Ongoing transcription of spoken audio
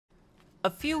A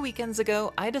few weekends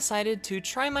ago, I decided to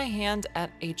try my hand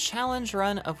at a challenge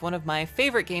run of one of my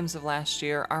favorite games of last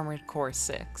year, Armored Core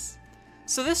 6.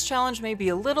 So this challenge may be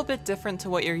a little bit different to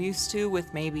what you're used to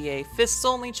with maybe a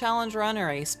fists-only challenge run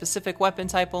or a specific weapon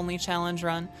type only challenge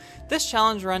run. This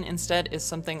challenge run instead is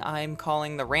something I'm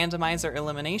calling the Randomizer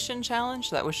Elimination Challenge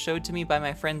that was showed to me by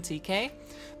my friend TK.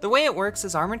 The way it works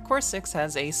is Armored Core 6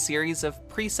 has a series of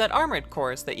preset Armored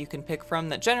Cores that you can pick from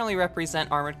that generally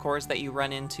represent Armored Cores that you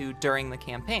run into during the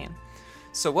campaign.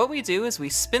 So what we do is we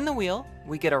spin the wheel,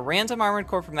 we get a random Armored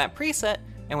Core from that preset,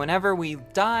 and whenever we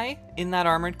die in that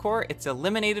Armored Core, it's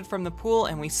eliminated from the pool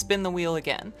and we spin the wheel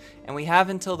again. And we have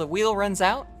until the wheel runs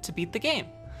out to beat the game.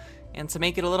 And to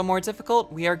make it a little more difficult,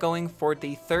 we are going for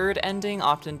the third ending,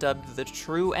 often dubbed the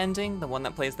true ending, the one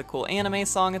that plays the cool anime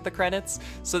song at the credits.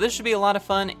 So this should be a lot of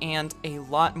fun and a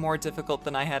lot more difficult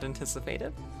than I had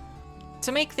anticipated.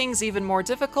 To make things even more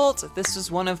difficult, this is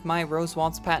one of my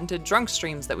Rosewald's patented drunk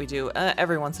streams that we do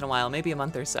every once in a while, maybe a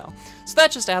month or so. So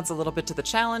that just adds a little bit to the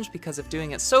challenge, because if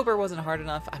doing it sober wasn't hard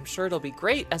enough, I'm sure it'll be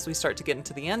great as we start to get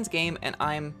into the end game and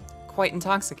I'm quite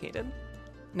intoxicated.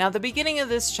 Now, the beginning of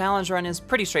this challenge run is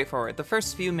pretty straightforward. The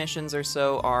first few missions or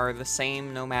so are the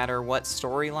same no matter what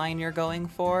storyline you're going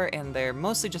for, and they're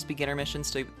mostly just beginner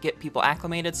missions to get people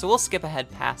acclimated, so we'll skip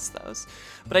ahead past those.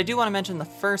 But I do want to mention the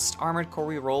first Armored Core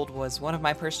we rolled was one of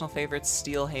my personal favorites,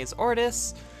 Steelhaze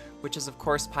Ortis, which is of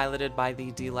course piloted by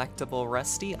the delectable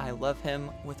Rusty. I love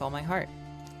him with all my heart.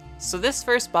 So this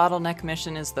first bottleneck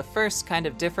mission is the first kind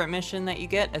of different mission that you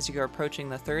get as you're approaching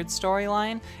the third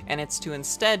storyline, and it's to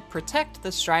instead protect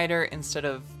the Strider instead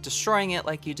of destroying it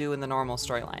like you do in the normal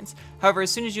storylines. However,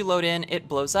 as soon as you load in, it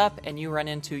blows up and you run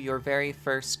into your very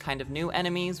first kind of new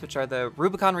enemies, which are the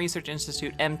Rubicon Research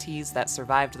Institute MTs that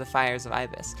survived the fires of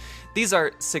Ibis. These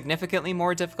are significantly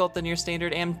more difficult than your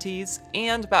standard MTs,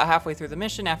 and about halfway through the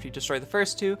mission, after you destroy the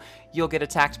first two, you'll get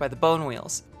attacked by the Bone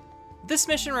Wheels. This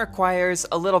mission requires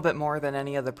a little bit more than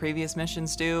any of the previous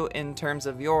missions do in terms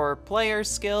of your player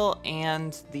skill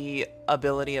and the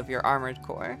ability of your Armored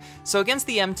Core. So against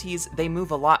the MTs, they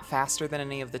move a lot faster than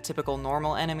any of the typical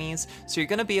normal enemies, so you're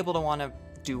going to be able to want to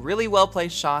do really well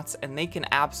placed shots, and they can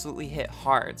absolutely hit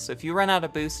hard. So if you run out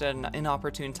of boost at an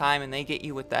inopportune time and they get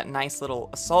you with that nice little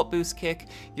assault boost kick,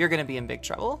 you're going to be in big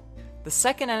trouble. The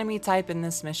second enemy type in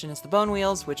this mission is the Bone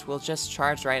Wheels, which will just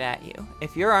charge right at you.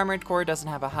 If your Armored Core doesn't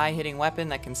have a high-hitting weapon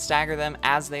that can stagger them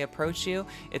as they approach you,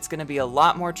 it's going to be a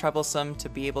lot more troublesome to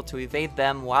be able to evade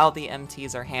them while the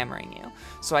MTs are hammering you.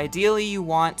 So ideally you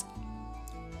want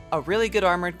a really good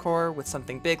Armored Core with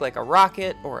something big like a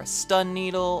rocket or a stun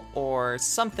needle or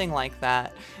something like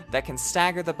that that can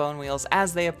stagger the Bone Wheels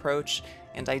as they approach,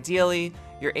 and ideally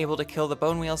you're able to kill the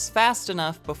Bone Wheels fast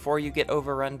enough before you get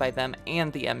overrun by them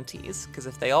and the MTs, because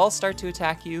if they all start to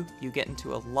attack you, you get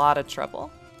into a lot of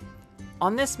trouble.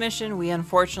 On this mission, we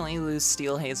unfortunately lose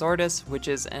Steelhaze Ortis, which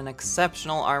is an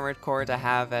exceptional Armored Core to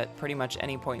have at pretty much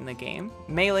any point in the game.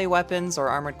 Melee weapons, or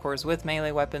Armored Cores with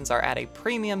melee weapons, are at a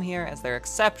premium here, as they're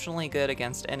exceptionally good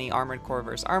against any Armored Core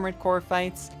versus Armored Core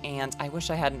fights, and I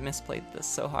wish I hadn't misplayed this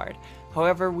so hard.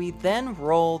 However, we then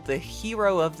roll the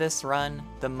hero of this run,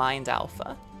 the Mind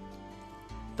Alpha.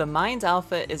 The Mind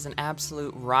Alpha is an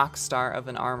absolute rock star of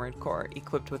an Armored Core,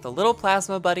 equipped with a little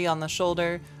plasma buddy on the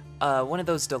shoulder, one of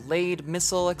those delayed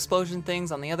missile explosion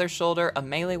things on the other shoulder, a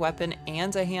melee weapon,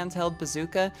 and a handheld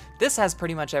bazooka. This has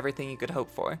pretty much everything you could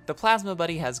hope for. The Plasma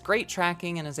Buddy has great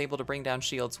tracking and is able to bring down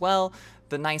shields well.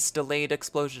 The nice delayed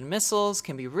explosion missiles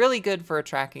can be really good for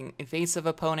attracting evasive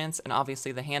opponents, and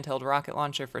obviously the handheld rocket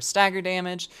launcher for stagger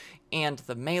damage, and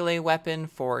the melee weapon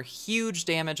for huge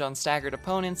damage on staggered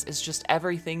opponents is just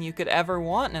everything you could ever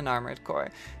want in an Armored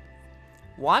Core.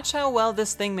 Watch how well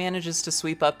this thing manages to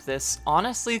sweep up this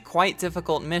honestly quite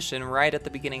difficult mission right at the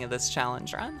beginning of this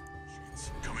challenge run.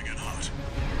 Coming in hot.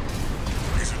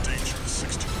 These are dangerous,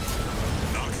 60.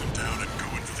 Knock them down and go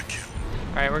in for the kill.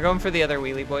 Alright, we're going for the other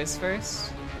wheelie boys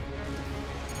first.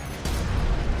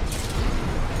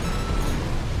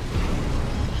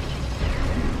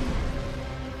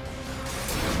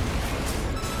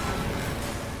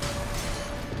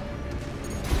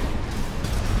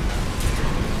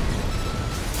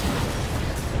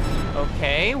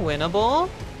 Okay, winnable.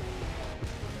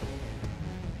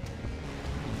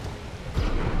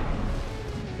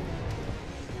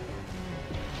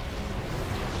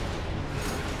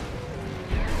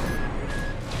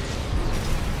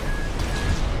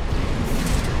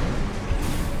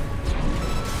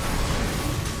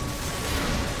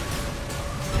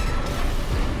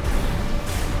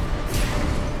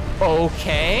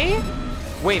 Okay.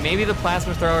 Wait, maybe the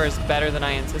plasma thrower is better than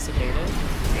I anticipated.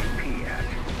 HP at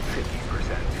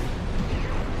 50%.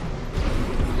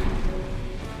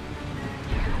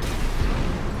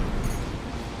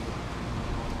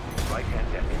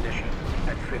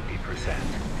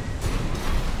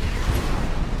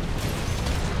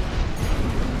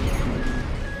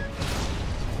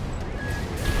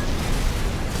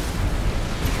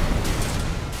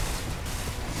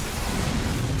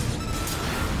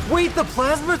 Wait, the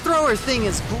plasma thrower thing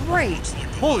is great!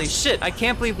 Holy shit, I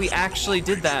can't believe we actually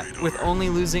did that with only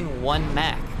losing one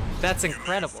mech. That's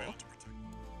incredible.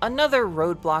 Another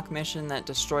roadblock mission that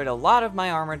destroyed a lot of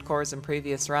my armored cores in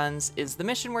previous runs is the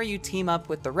mission where you team up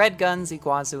with the Red Guns,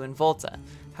 Iguazu, and Volta.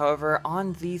 However,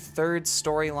 on the third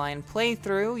storyline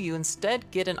playthrough, you instead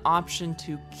get an option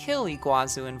to kill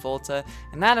Iguazu and Volta,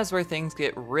 and that is where things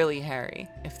get really hairy.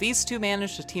 If these two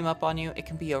manage to team up on you, it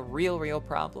can be a real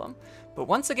problem. But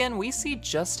once again, we see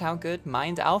just how good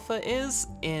Mind Alpha is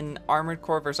in Armored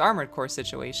Core vs. Armored Core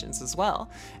situations as well,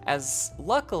 as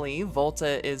luckily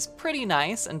Volta is pretty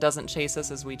nice and doesn't chase us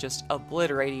as we just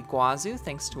obliterate Iguazu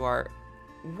thanks to our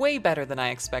way better than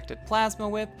I expected Plasma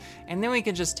Whip, and then we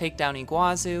can just take down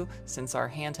Iguazu since our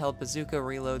handheld bazooka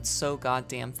reloads so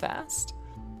goddamn fast.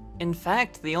 In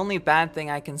fact, the only bad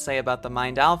thing I can say about the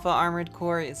Mind Alpha Armored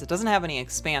Core is it doesn't have any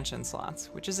expansion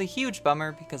slots, which is a huge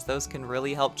bummer because those can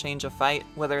really help change a fight,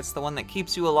 whether it's the one that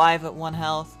keeps you alive at 1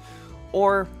 health,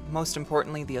 or, most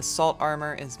importantly, the Assault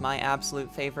Armor is my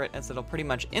absolute favorite as it'll pretty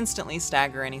much instantly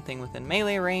stagger anything within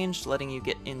melee range, letting you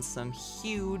get in some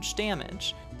huge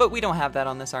damage. But we don't have that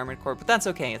on this Armored Core, but that's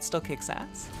okay, it still kicks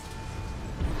ass.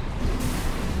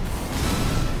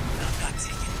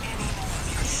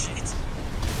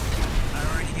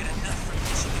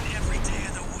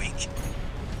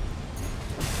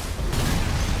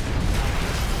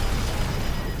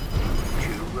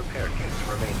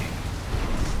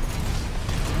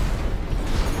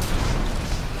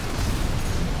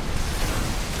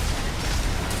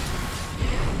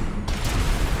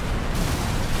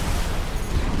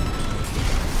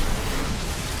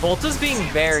 Volta's being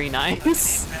very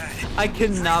nice. I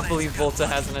cannot believe Volta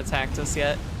hasn't attacked us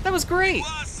yet. That was great.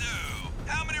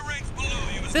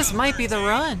 This might be the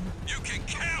run. You can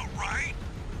count, right?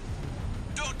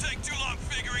 Don't take too long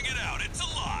figuring it out. It's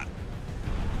a lot.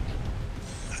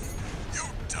 You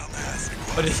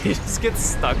dumbass. But did he just get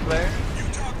stuck there?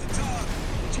 You talk the talk,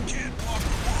 but you can't walk the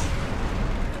walk.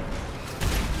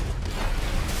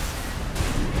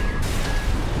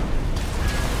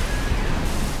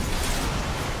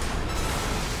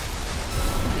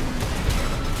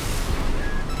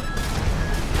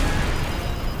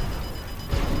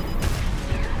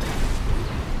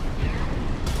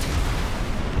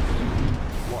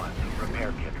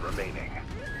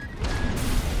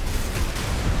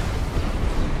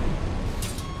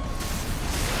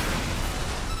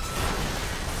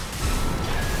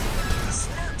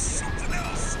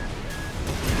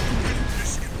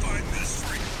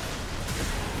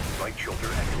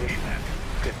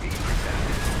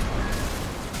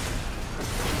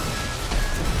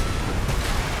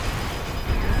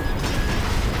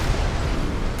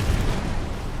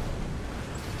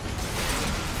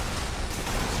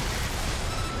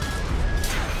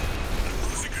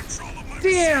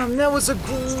 Damn, that was a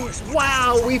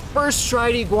wow, we first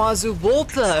tried Iguazu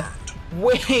Volta.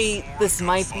 Wait, this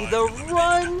might be the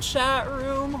run, chat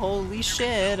room. Holy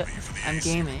shit, I'm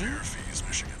gaming.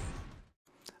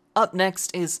 Up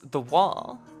next is The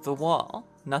Wall. The Wall.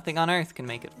 Nothing on Earth can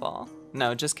make it fall.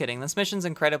 No, just kidding. This mission's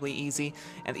incredibly easy,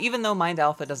 and even though Mind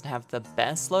Alpha doesn't have the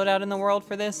best loadout in the world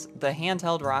for this, the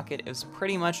handheld rocket is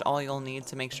pretty much all you'll need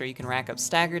to make sure you can rack up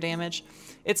stagger damage.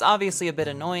 It's obviously a bit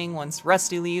annoying once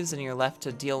Rusty leaves and you're left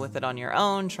to deal with it on your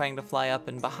own, trying to fly up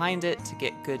and behind it to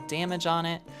get good damage on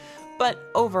it, but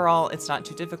overall it's not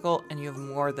too difficult and you have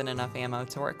more than enough ammo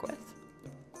to work with.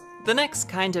 The next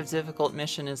kind of difficult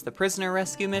mission is the prisoner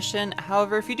rescue mission.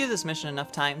 However, if you do this mission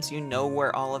enough times, you know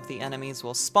where all of the enemies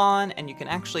will spawn, and you can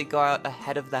actually go out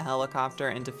ahead of the helicopter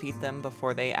and defeat them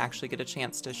before they actually get a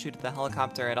chance to shoot at the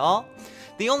helicopter at all.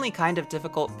 The only kind of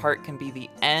difficult part can be the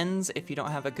ends if you don't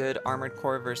have a good Armored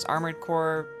Core vs. Armored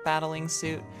Core battling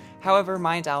suit. However,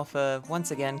 Mind Alpha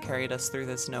once again carried us through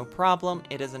this no problem.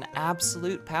 It is an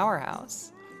absolute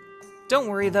powerhouse. Don't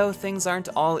worry though, things aren't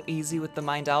all easy with the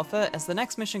Mind Alpha, as the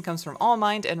next mission comes from All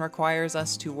Mind and requires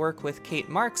us to work with Kate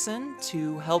Markson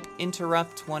to help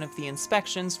interrupt one of the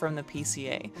inspections from the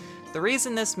PCA. The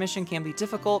reason this mission can be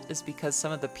difficult is because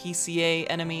some of the PCA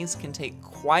enemies can take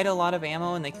quite a lot of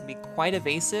ammo and they can be quite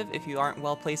evasive if you aren't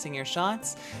well placing your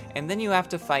shots, and then you have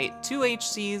to fight 2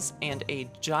 HCs and a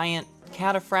giant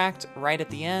cataphract right at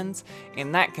the end,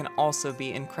 and that can also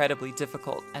be incredibly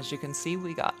difficult. As you can see,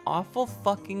 we got awful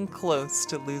fucking close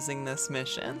to losing this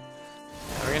mission.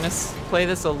 We're gonna play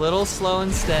this a little slow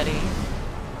and steady.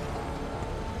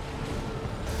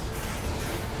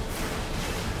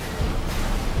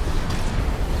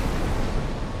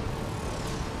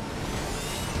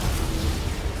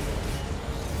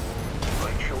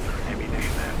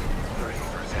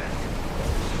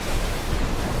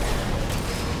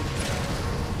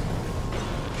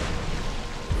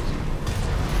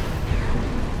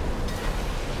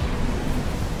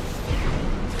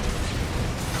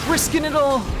 risking it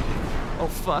all. Oh,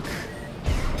 fuck.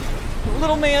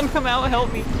 Little man, come out,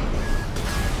 help me.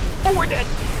 Oh, we're dead.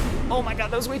 Oh my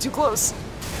god, that was way too close.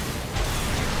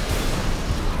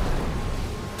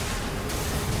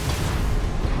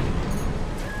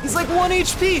 He's like 1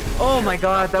 HP. Oh my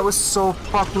god, that was so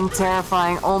fucking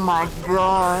terrifying. Oh my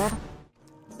god.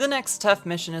 The next tough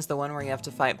mission is the one where you have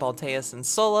to fight Balteus and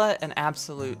Sola, an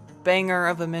absolute banger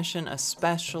of a mission,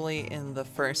 especially in the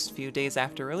first few days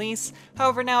after release.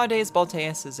 However, nowadays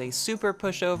Balteus is a super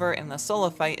pushover, and the Sola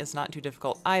fight is not too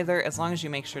difficult either, as long as you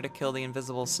make sure to kill the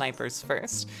invisible snipers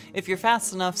first. If you're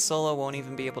fast enough, Sola won't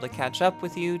even be able to catch up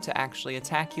with you to actually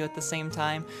attack you at the same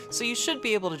time, so you should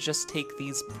be able to just take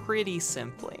these pretty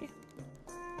simply.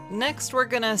 Next, we're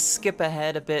gonna skip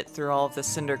ahead a bit through all of the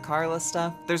Cinder Carla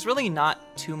stuff. There's really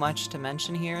not too much to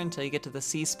mention here until you get to the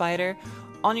Sea Spider.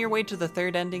 On your way to the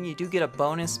third ending, you do get a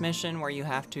bonus mission where you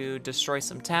have to destroy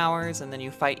some towers, and then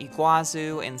you fight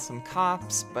Iguazu and some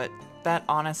cops, but that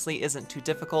honestly isn't too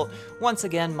difficult. Once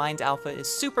again, Mind Alpha is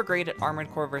super great at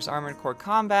Armored Core vs. Armored Core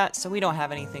combat, so we don't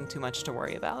have anything too much to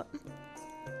worry about.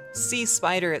 Sea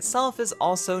Spider itself is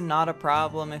also not a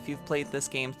problem if you've played this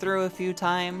game through a few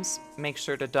times. Make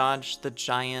sure to dodge the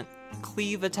giant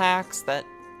cleave attacks that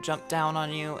jump down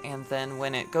on you, and then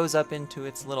when it goes up into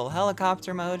its little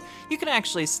helicopter mode, you can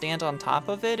actually stand on top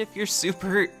of it if you're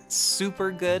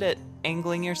super good at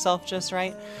angling yourself just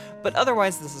right, but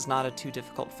otherwise this is not a too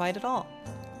difficult fight at all.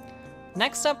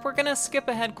 Next up, we're gonna skip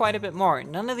ahead quite a bit more.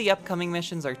 None of the upcoming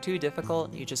missions are too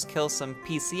difficult. You just kill some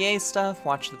PCA stuff,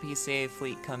 watch the PCA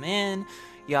fleet come in,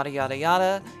 yada yada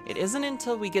yada. It isn't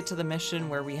until we get to the mission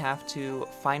where we have to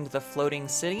find the floating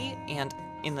city, and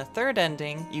in the third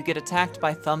ending, you get attacked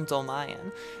by Thumdol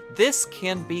Mayan. This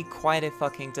can be quite a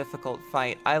fucking difficult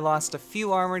fight. I lost a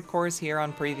few armored cores here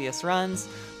on previous runs,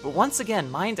 but once again,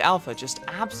 Mind Alpha just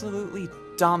absolutely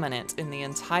dominant in the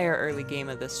entire early game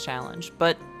of this challenge.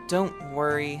 But don't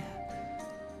worry,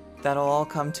 that'll all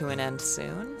come to an end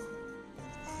soon.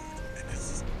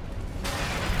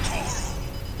 Koro,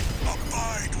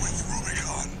 abide with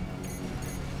Rubicon.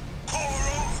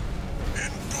 Koro,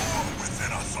 endure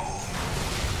within us all.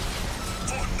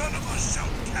 For none of us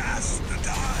shall cast the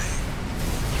die.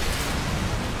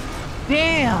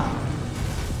 Damn!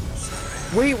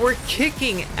 Wait, we're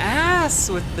kicking ass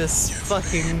with this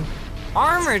fucking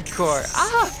armored core.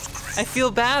 Ah! I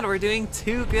feel bad, we're doing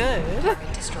too good.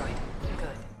 Target destroyed.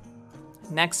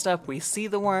 Good. Next up, we see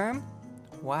the worm.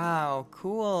 Wow,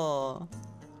 cool.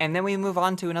 And then we move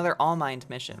on to another All Mind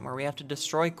mission where we have to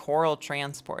destroy coral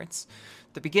transports.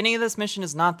 The beginning of this mission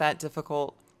is not that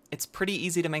difficult. It's pretty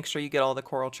easy to make sure you get all the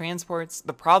coral transports.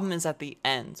 The problem is at the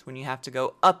end, when you have to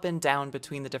go up and down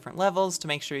between the different levels to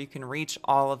make sure you can reach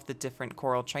all of the different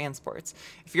coral transports.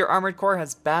 If your armored core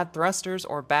has bad thrusters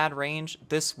or bad range,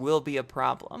 this will be a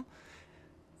problem.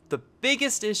 The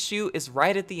biggest issue is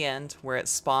right at the end, where it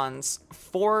spawns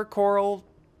 4 coral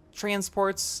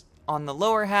transports on the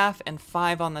lower half and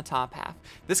 5 on the top half.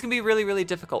 This can be really, really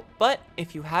difficult, but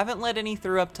if you haven't let any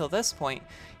through up till this point,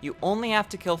 you only have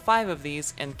to kill 5 of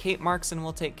these, and Kate Markson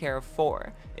will take care of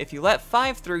 4. If you let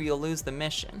 5 through, you'll lose the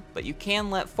mission, but you can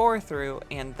let 4 through,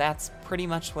 and that's pretty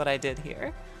much what I did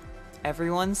here.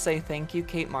 Everyone say thank you,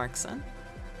 Kate Markson.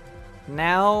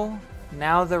 Now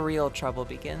the real trouble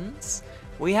begins.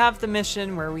 We have the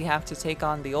mission where we have to take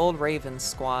on the old Raven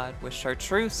squad with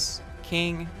Chartreuse,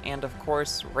 King, and of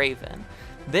course, Raven.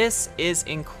 This is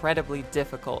incredibly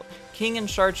difficult. King and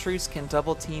Chartreuse can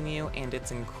double team you, and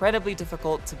it's incredibly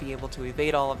difficult to be able to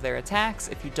evade all of their attacks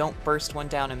if you don't burst one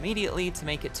down immediately to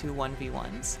make it 2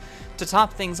 1v1s. To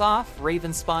top things off,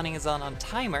 Raven spawning is on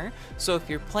timer, so if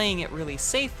you're playing it really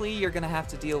safely, you're gonna have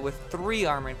to deal with 3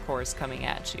 armored cores coming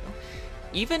at you.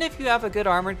 Even if you have a good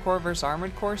Armored Core vs.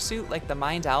 Armored Core suit like the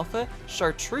Mind Alpha,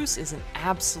 Chartreuse is an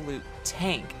absolute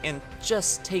tank and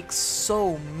just takes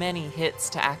so many hits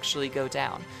to actually go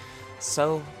down.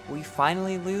 So we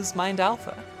finally lose Mind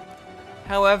Alpha.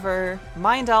 However,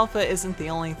 Mind Alpha isn't the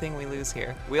only thing we lose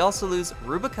here. We also lose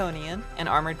Rubiconian, an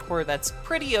armored core that's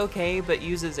pretty okay but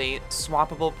uses a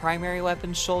swappable primary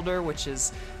weapon shoulder, which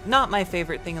is not my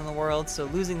favorite thing in the world, so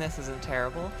losing this isn't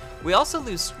terrible. We also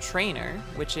lose Trainer,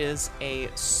 which is a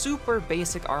super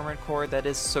basic armored core that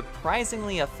is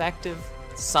surprisingly effective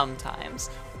sometimes.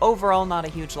 Overall, not a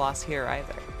huge loss here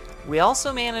either. We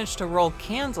also managed to roll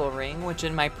Candle Ring, which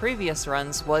in my previous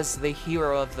runs was the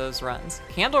hero of those runs.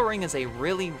 Candle Ring is a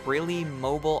really, really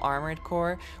mobile armored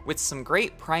core with some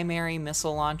great primary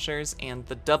missile launchers and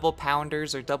the double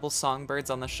pounders or double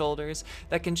songbirds on the shoulders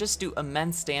that can just do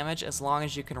immense damage as long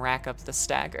as you can rack up the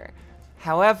stagger.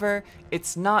 However,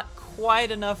 it's not quite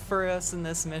enough for us in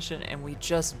this mission, and we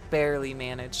just barely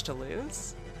managed to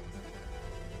lose.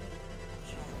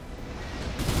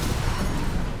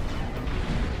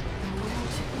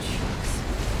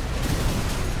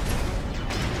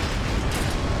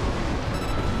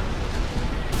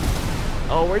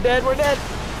 Oh, we're dead, we're dead!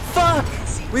 Fuck!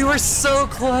 We were so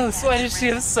close! Why did she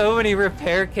have so many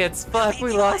repair kits? Fuck,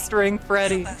 we lost Ring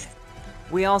Freddy.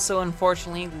 We also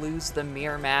unfortunately lose the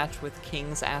mirror match with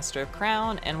King's Astro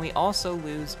Crown, and we also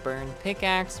lose Burn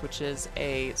Pickaxe, which is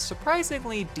a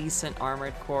surprisingly decent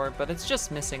armored core, but it's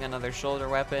just missing another shoulder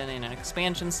weapon and an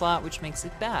expansion slot, which makes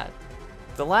it bad.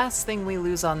 The last thing we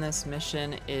lose on this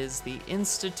mission is the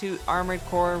Institute armored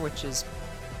core, which is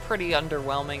pretty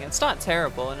underwhelming. It's not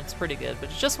terrible and it's pretty good, but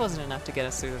it just wasn't enough to get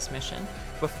us through this mission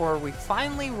before we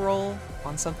finally roll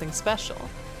on something special.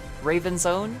 Raven's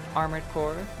Own armored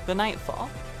core, the Nightfall.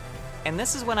 And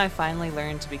this is when I finally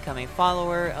learned to become a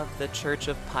follower of the Church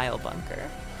of Pile Bunker.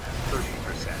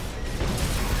 30%.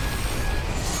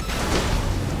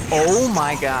 Oh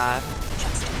my god.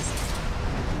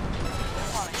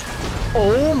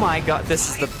 Oh my god, this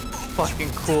is the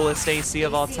fucking coolest AC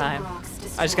of all time.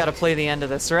 I just gotta play the end of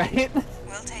this, right?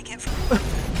 We'll take it AP at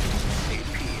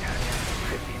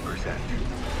 50%.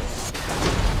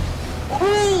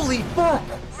 Holy fuck!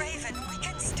 Raven, we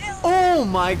can still. Oh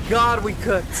my god, we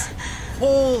cooked!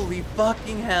 Holy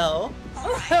fucking hell!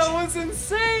 That was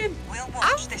insane! We'll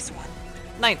watch this one.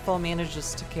 Nightfall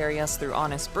manages to carry us through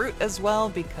Honest Brute as well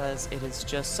because it is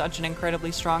just such an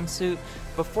incredibly strong suit.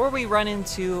 Before we run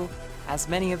into, as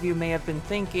many of you may have been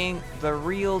thinking, the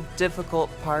real difficult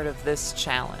part of this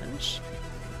challenge.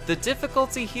 The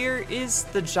difficulty here is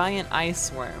the giant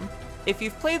ice worm. If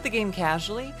you've played the game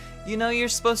casually, you know you're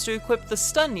supposed to equip the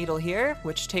stun needle here,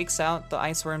 which takes out the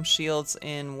ice worm shields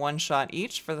in 1 shot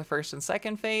each for the first and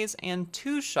second phase, and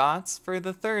 2 shots for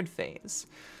the third phase.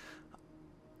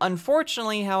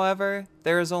 Unfortunately, however,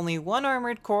 there is only 1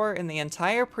 armored core in the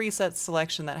entire preset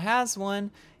selection that has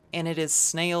one, and it is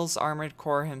Snail's armored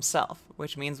core himself,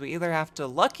 which means we either have to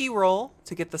lucky roll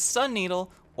to get the stun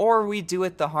needle, or we do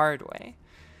it the hard way.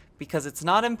 Because it's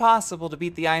not impossible to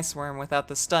beat the ice worm without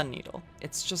the stun needle.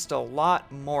 It's just a lot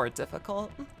more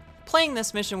difficult. Playing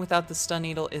this mission without the stun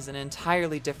needle is an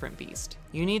entirely different beast.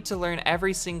 You need to learn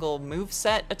every single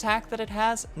moveset attack that it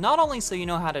has, not only so you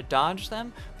know how to dodge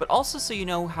them, but also so you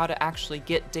know how to actually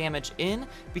get damage in,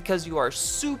 because you are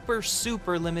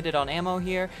super limited on ammo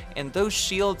here, and those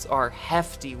shields are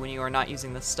hefty when you are not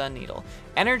using the stun needle.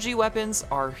 Energy weapons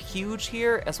are huge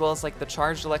here, as well as like the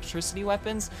charged electricity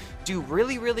weapons, do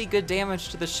really good damage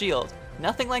to the shield.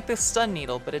 Nothing like the stun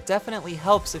needle, but it definitely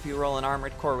helps if you roll an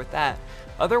armored core with that.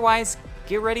 Otherwise,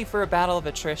 get ready for a battle of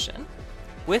attrition.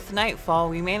 With Nightfall,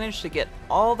 we managed to get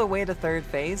all the way to 3rd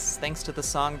phase, thanks to the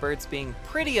Songbirds being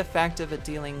pretty effective at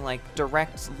dealing like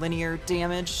direct linear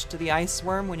damage to the ice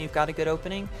worm when you've got a good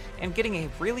opening, and getting a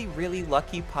really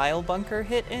lucky pile bunker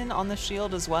hit in on the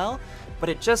shield as well, but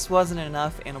it just wasn't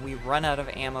enough and we run out of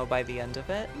ammo by the end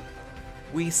of it.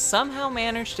 We somehow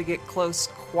managed to get close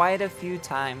quite a few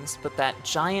times, but that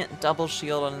giant double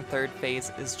shield on the 3rd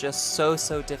phase is just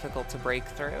so difficult to break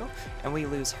through, and we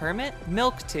lose Hermit,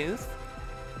 Milktooth,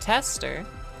 Tester,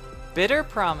 Bitter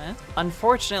Promise.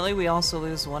 Unfortunately, we also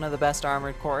lose one of the best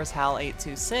armored cores, HAL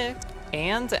 826,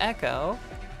 and Echo,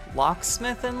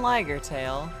 Locksmith and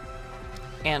Ligertail,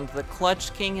 and the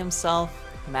Clutch King himself,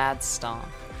 Mad Stomp.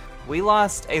 We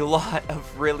lost a lot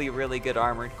of really good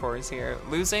armored cores here.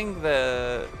 Losing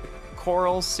the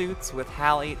Coral suits with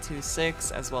HAL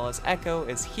 826 as well as Echo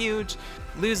is huge.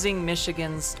 Losing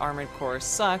Michigan's armored core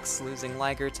sucks, losing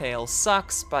Ligertail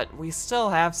sucks, but we still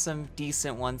have some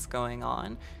decent ones going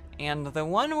on. And the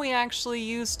one we actually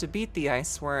used to beat the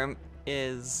ice worm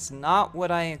is not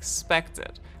what I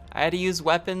expected. I had to use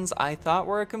weapons I thought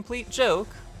were a complete joke,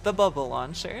 the bubble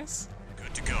launchers.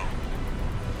 Good to go.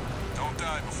 Don't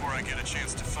die before I get a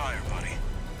chance to fire, buddy.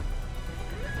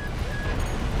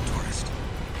 Tourist,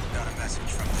 got a message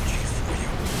from the chief for you.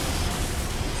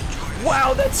 Enjoy this.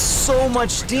 Wow, that's so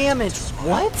much damage!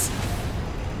 What?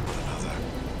 Another.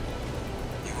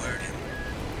 You heard him.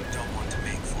 Don't want to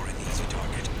make for an easy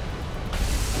target.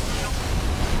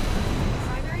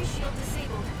 Primary shield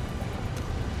disabled.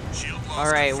 Shield lost.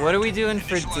 Alright, what are we doing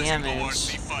for Initializing the damage?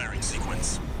 ORC firing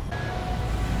sequence.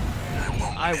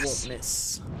 I won't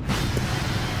miss.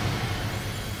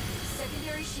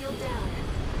 Secondary shield down.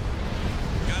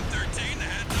 Got 13, the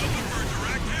head's open for a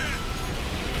direct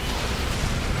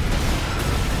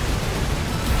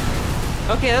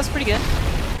hit. Okay, that's pretty good.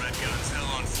 Red gun's hell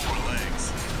on 4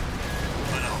 legs.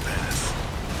 But I'll pass.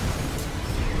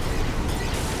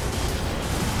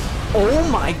 Oh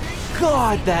my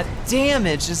god, that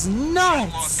damage is Shield loss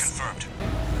nuts! confirmed.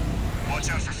 Watch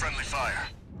out for friendly fire.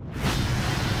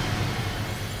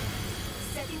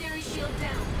 Secondary shield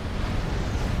down.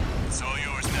 It's all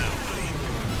yours now, buddy.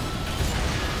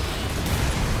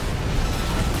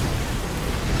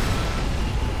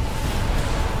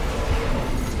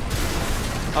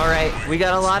 Alright, we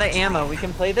got a lot of ammo. We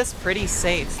can play this pretty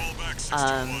safe. Fall back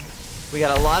 61. We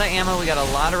got a lot of ammo, we got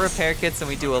a lot of repair kits, and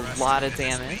we do a lot of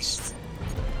damage.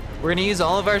 We're gonna use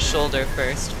all of our shoulder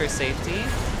first for safety.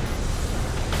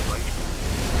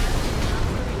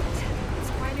 Its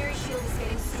primary shield is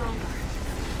getting stronger.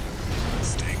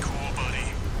 Stay cool,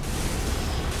 buddy.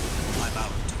 I'm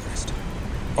out, tourist.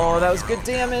 Oh, that was good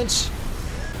damage.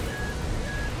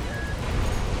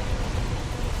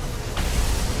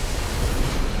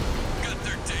 Got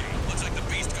their day. Looks like the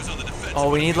beast goes on the defense.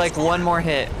 Oh, we need like one more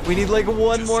hit. We need like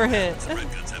one more hit. The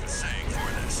Red Guns have a saying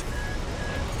for this.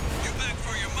 You beg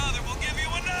for your mother, we'll give you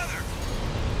another.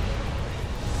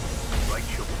 Right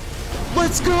shoulder.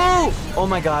 Let's go! Oh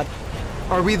my god.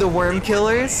 Are we the worm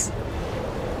killers?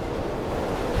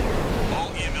 All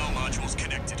EML modules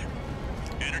connected.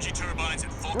 Energy turbines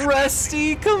at full capacity.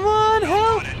 Rusty, come on,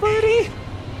 help, buddy!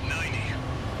 90.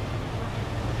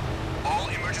 All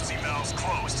emergency valves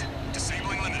closed.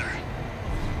 Disabling limiter.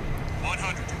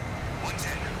 100.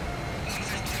 110.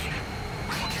 115.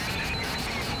 Relocating enemy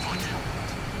vehicle point.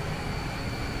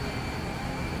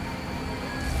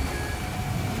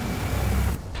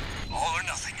 All or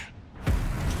nothing.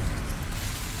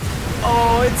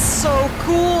 Oh, it's so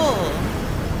cool!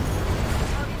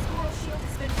 Target's coral shield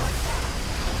has been wiped out.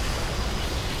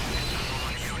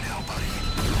 On you now, buddy.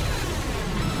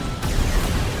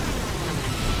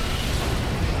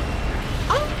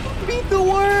 Oh, beat the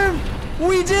worm!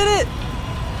 We did it!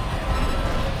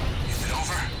 Is it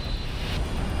over?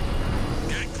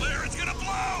 Get clear, it's gonna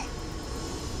blow!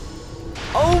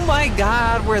 Oh my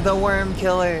god, we're the worm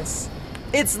killers.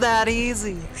 It's that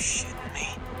easy. Shit me.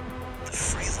 The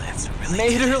freelance really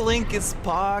Materlink is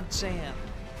PogChamp.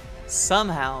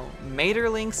 Somehow,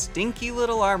 Materlink's stinky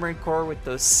little armored core with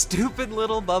those stupid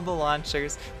little bubble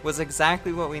launchers was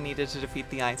exactly what we needed to defeat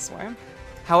the Ice Worm.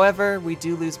 However, we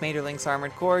do lose Materlink's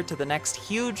armored core to the next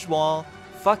huge wall,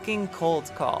 fucking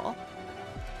Cold Call.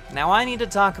 Now I need to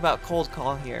talk about Cold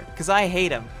Call here, because I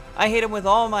hate him. I hate him with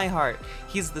all my heart.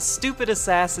 He's the stupid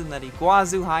assassin that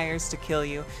Iguazu hires to kill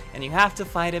you, and you have to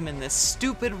fight him in this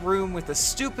stupid room with a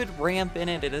stupid ramp in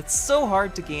it, and it's so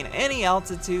hard to gain any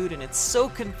altitude, and it's so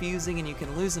confusing, and you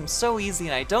can lose him so easy,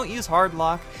 and I don't use hard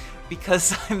lock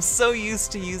because I'm so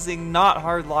used to using not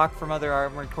hard lock from other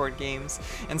Armored Core games,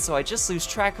 and so I just lose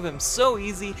track of him so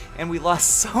easy, and we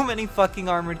lost so many fucking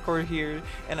Armored Core here,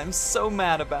 and I'm so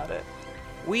mad about it.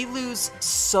 We lose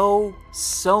so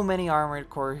many Armored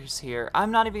Cores here.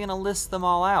 I'm not even gonna list them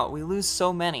all out. We lose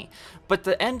so many. But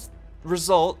the end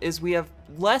result is we have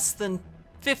less than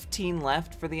 15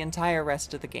 left for the entire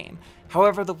rest of the game.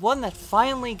 However, the one that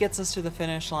finally gets us to the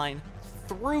finish line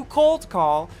through Cold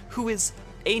Call, who is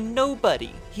a nobody.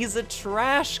 He's a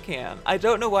trash can. I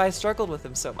don't know why I struggled with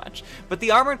him so much. But the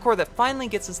Armored Core that finally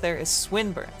gets us there is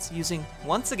Swinburne's, using,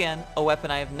 once again, a weapon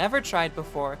I have never tried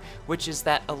before, which is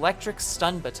that electric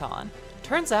stun baton.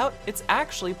 Turns out, it's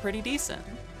actually pretty decent.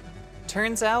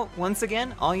 Turns out, once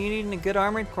again, all you need in a good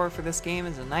Armored Core for this game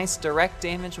is a nice direct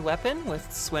damage weapon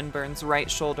with Swinburne's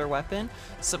right shoulder weapon,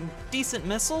 some decent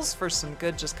missiles for some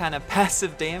good just kind of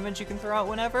passive damage you can throw out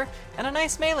whenever, and a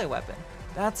nice melee weapon.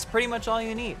 That's pretty much all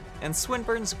you need, and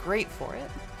Swinburne's great for it.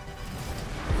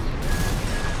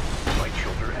 Right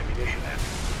shoulder ammunition at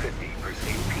 50%.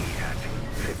 AP at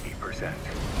 50%.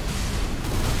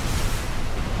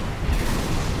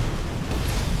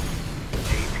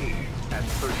 AP at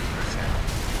 30%.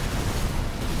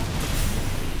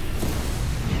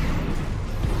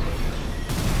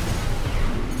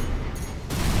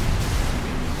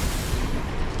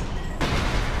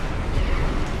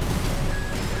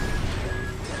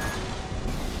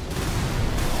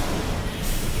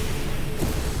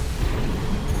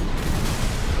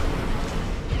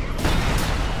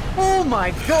 Oh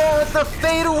my god, the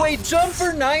fadeaway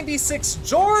jumper 96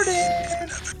 Jordan!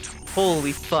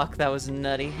 Holy fuck, that was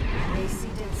nutty. AC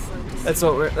did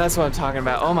slow to That's what I'm talking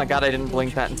about. Oh my god, I didn't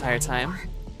blink that entire time.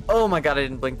 Oh my god, I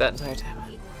didn't blink that entire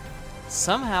time.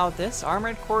 Somehow, this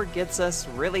Armored Core gets us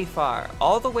really far,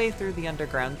 all the way through the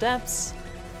underground depths,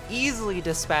 easily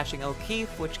dispatching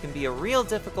O'Keefe, which can be a real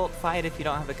difficult fight if you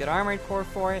don't have a good Armored Core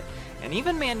for it, and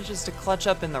even manages to clutch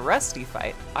up in the Rusty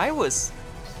fight. I was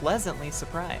pleasantly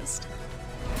surprised.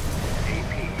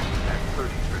 AP at 30%.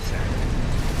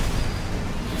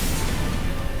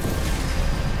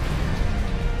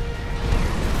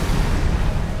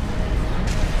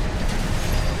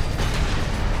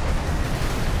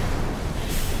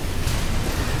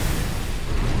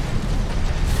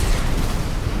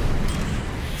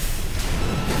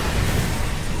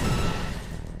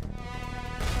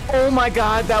 Oh my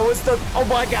god, that was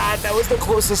the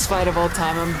closest fight of all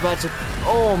time. I'm about to,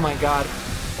 oh my god.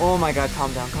 Oh my god,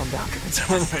 calm down, calm down.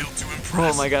 Never failed to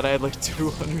impress. Oh my god, I had like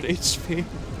 200 HP.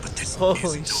 But this Holy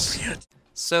isn't over yet.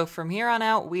 So from here on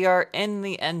out, we are in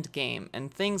the end game,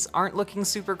 and things aren't looking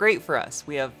super great for us.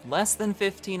 We have less than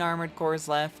 15 armored cores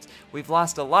left. We've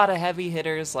lost a lot of heavy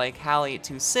hitters like HAL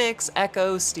 826,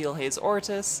 Echo, Steelhaze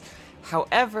Ortis.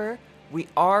 However, we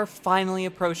are finally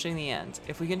approaching the end.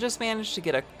 If we can just manage to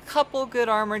get a couple good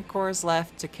armored cores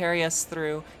left to carry us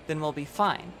through, then we'll be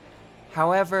fine.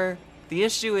 However, the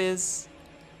issue is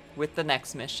with the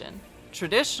next mission.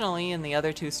 Traditionally, in the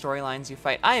other two storylines, you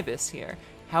fight Ibis here.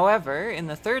 However, in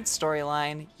the third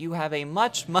storyline, you have a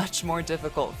much, much more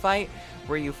difficult fight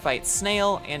where you fight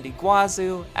Snail and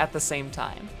Iguazu at the same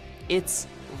time. It's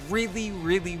really,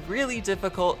 really, really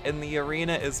difficult, and the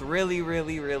arena is really,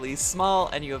 really, really small,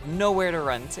 and you have nowhere to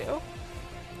run to.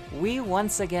 We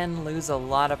once again lose a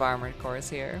lot of armored cores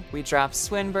here. We drop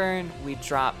Swinburne, we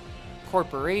drop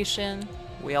Corporation,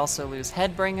 we also lose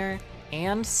Headbringer,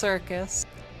 and Circus,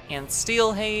 and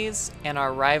Steelhaze, and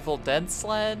our rival Dead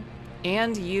Sled,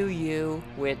 and UU,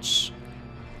 which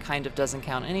kind of doesn't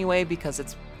count anyway because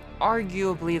it's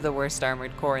arguably the worst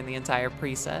armored core in the entire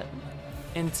preset.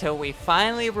 Until we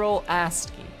finally roll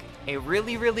Astgeek, a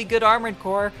really, really good armored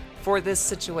core for this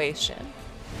situation.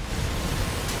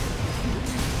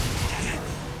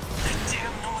 That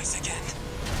damn noise again.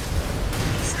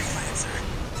 Freelancer,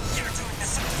 you're doing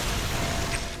this.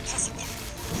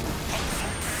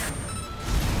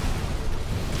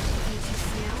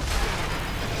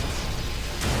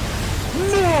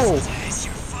 No!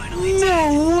 You're finally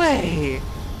dead. No way!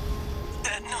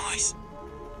 That noise.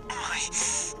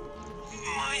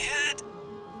 My head.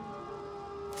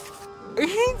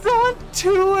 He's on 2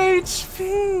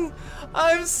 HP!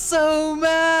 I'm so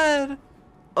mad!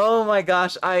 Oh my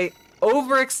gosh, I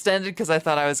overextended because I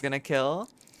thought I was gonna kill.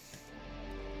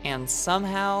 And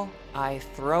somehow, I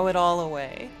throw it all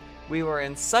away. We were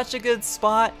in such a good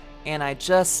spot, and I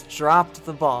just dropped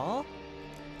the ball.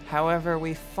 However,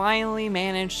 we finally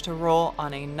managed to roll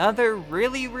on another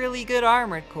really, really good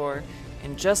armored core,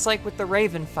 and just like with the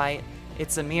Raven fight,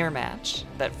 it's a mirror match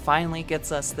that finally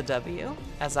gets us the W,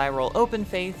 as I roll Open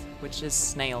Faith, which is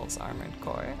Snail's armored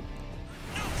core.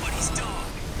 Nobody's dog.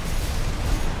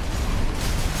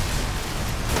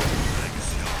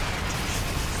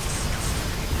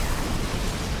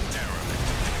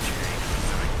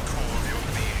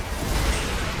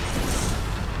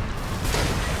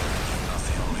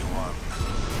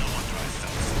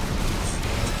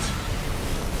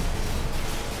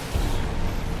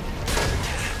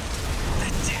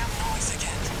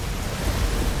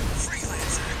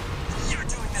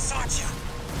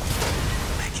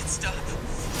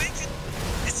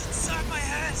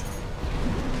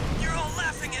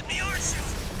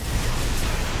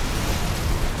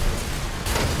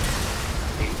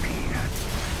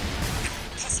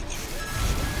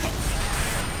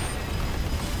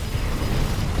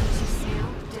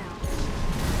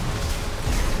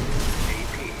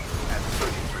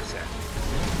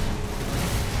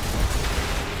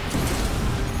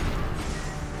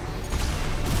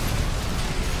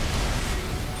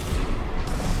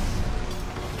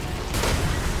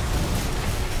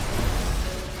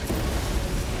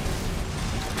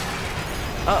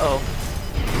 Uh-oh.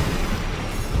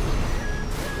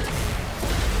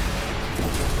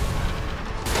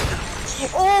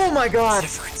 Oh my god!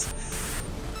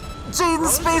 Jaden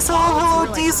Space,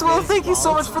 hello, D-Swell, thank you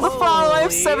so much for the follow. I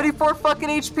have 74 fucking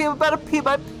HP, I'm about to pee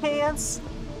my pants.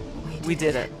 We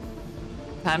did it.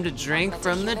 Time to drink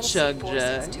from the chug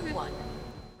jug.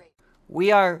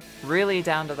 We are really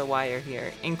down to the wire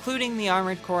here. Including the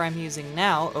armored core I'm using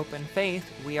now, Open Faith,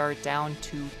 we are down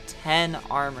to 10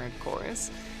 armored cores.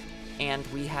 And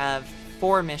we have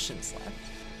 4 missions left.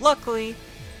 Luckily,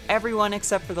 everyone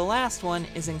except for the last one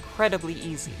is incredibly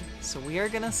easy. So we are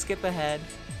gonna skip ahead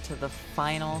to the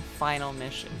final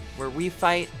mission, where we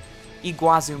fight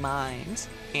Iguazu Mind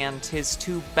and his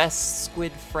 2 best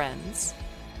squid friends.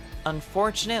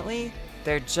 Unfortunately,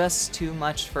 they're just too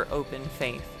much for Open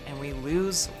Faith, and we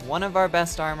lose one of our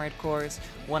best armored cores,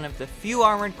 one of the few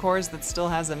armored cores that still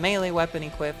has a melee weapon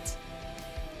equipped,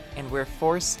 and we're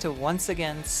forced to once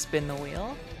again spin the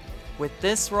wheel. With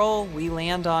this roll, we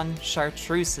land on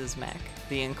Chartreuse's mech,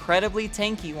 the incredibly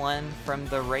tanky one from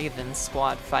the Raven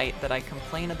squad fight that I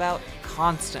complain about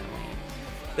constantly.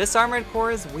 This armored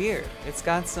core is weird. It's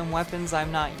got some weapons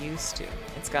I'm not used to.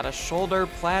 It's got a shoulder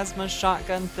plasma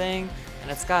shotgun thing,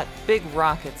 and it's got big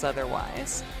rockets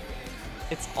otherwise.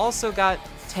 It's also got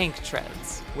tank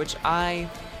treads, which I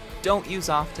don't use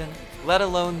often, let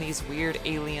alone these weird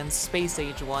alien space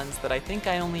age ones that I think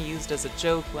I only used as a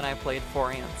joke when I played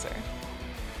For Answer.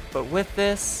 But with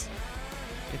this,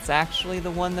 it's actually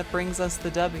the one that brings us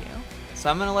the W. So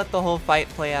I'm gonna let the whole fight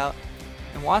play out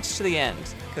and watch to the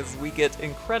end, because we get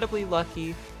incredibly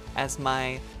lucky as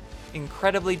my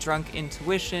incredibly drunk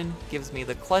intuition gives me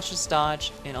the clutchest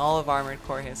dodge in all of Armored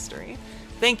Core history.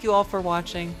 Thank you all for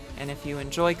watching, and if you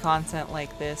enjoy content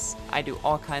like this, I do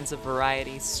all kinds of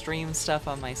variety stream stuff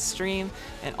on my stream,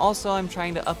 and also I'm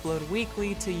trying to upload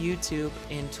weekly to YouTube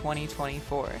in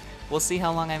 2024. We'll see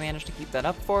how long I manage to keep that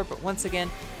up for, but once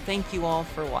again, thank you all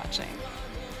for watching.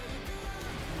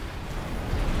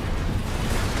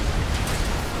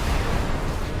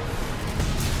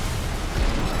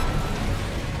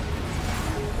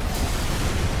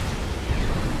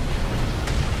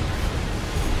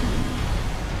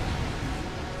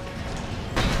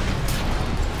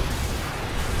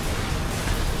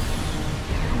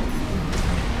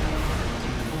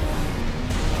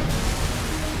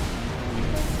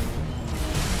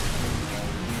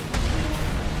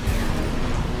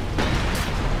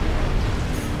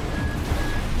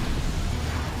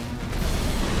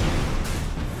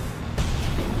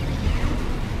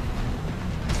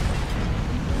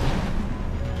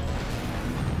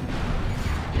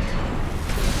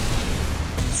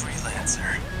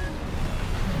 Freelancer,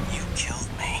 you killed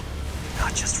me.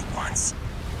 Not just once.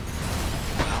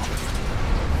 Well,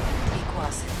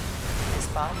 Iguazu, this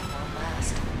body won't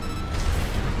last.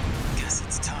 guess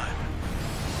it's time.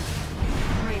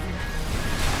 Raven.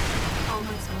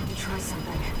 Almost going to try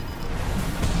something.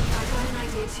 I've got an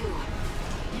idea too.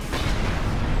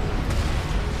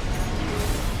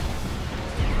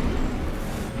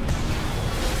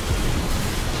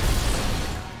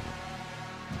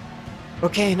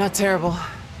 Okay, not terrible.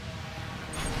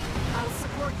 I'll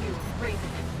support you, Raven.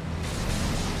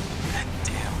 That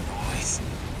damn noise.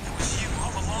 It was you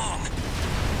all along.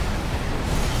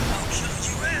 I'll kill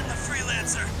you and the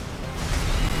Freelancer.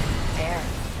 Air,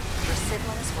 your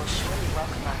siblings will surely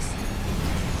welcome us.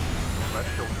 Left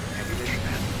shoulder ammunition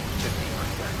at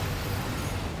 50%.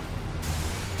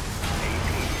 AP.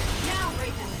 Now,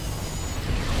 Raven.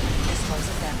 Dispose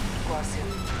of them, Iguazu.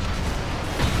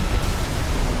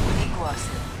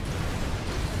 Iguazu,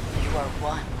 you are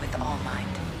one with All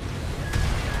Might.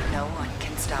 No one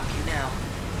can stop you now.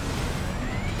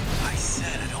 I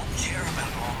said I don't care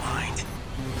about All Mind.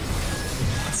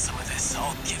 Want some of this?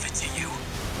 I'll give it to you.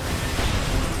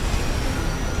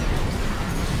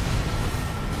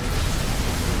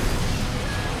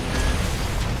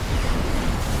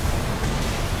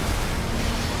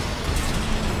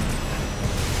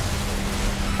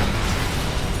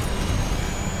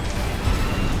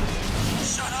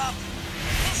 Shut up!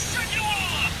 I'll shut you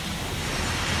all up!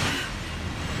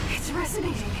 It's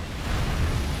resonating.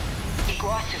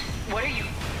 Iguazu, what are you?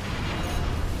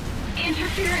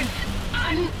 Interference.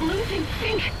 I'm losing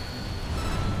sync.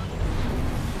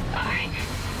 I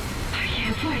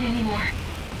can't fight anymore.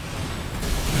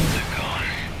 They're gone.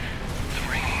 The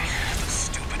ringing, the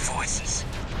stupid voices.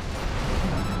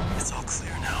 It's all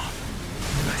clear now.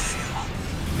 I feel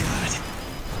good.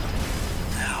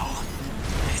 Now,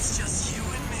 it's just you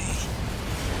and me.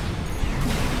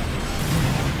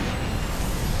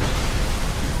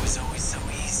 It was always so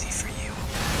easy for you.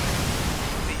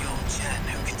 The old Jen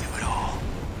who could do it all.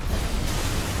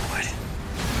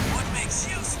 What makes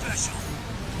you special?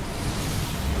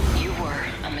 You were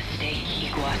a mistake,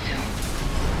 Iguazu.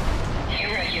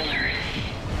 Irregular.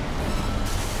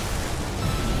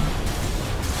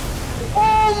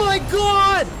 Oh my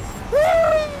god!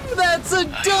 Woo! That's a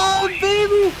dub,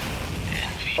 baby!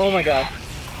 Oh my god.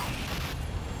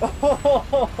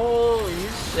 Oh, holy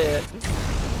shit.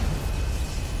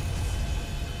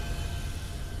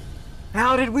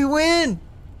 How did we win?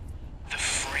 The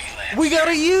Freelancer. We got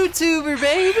a YouTuber,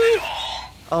 baby!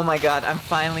 Oh my god, I'm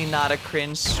finally not a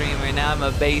cringe streamer. Now I'm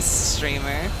a base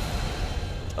streamer.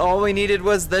 All we needed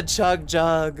was the chug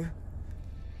jug.